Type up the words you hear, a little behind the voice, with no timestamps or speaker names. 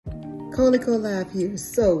Coley Live here.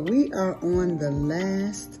 So we are on the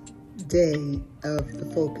last day of the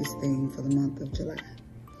focus theme for the month of July.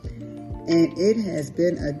 And it has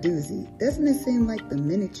been a doozy. Doesn't it seem like the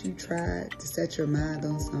minute you try to set your mind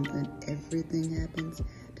on something, everything happens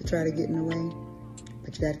to try to get in the way?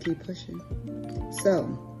 But you got to keep pushing. So,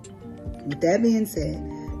 with that being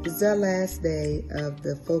said, this is our last day of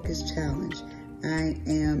the focus challenge. I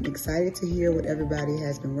am excited to hear what everybody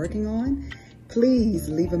has been working on. Please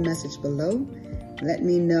leave a message below. Let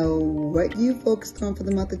me know what you focused on for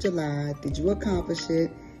the month of July. Did you accomplish it?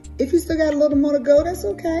 If you still got a little more to go, that's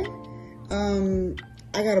okay.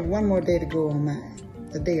 I got one more day to go on mine,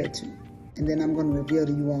 a day or two. And then I'm going to reveal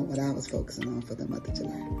to you all what I was focusing on for the month of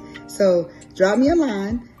July. So drop me a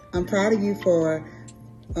line. I'm proud of you for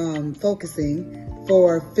focusing,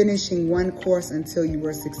 for finishing one course until you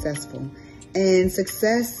were successful. And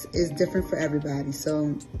success is different for everybody.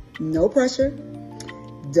 So no pressure.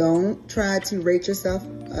 Don't try to rate yourself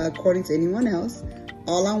according to anyone else.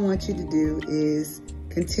 All I want you to do is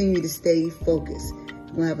continue to stay focused. We're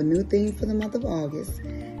going to have a new theme for the month of August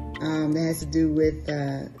that has to do with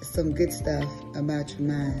some good stuff about your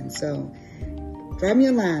mind. So drop me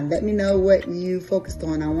a line. Let me know what you focused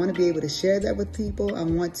on. I want to be able to share that with people. I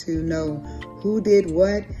want to know who did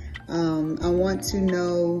what. I want to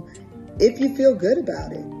know if you feel good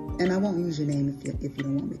about it. And I won't use your name if you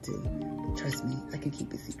don't want me to. Trust me, I can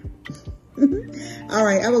keep it secret. All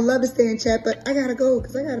right, I would love to stay in chat, but I gotta go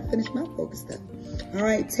because I gotta finish my focus stuff. All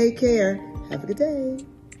right, take care. Have a good day.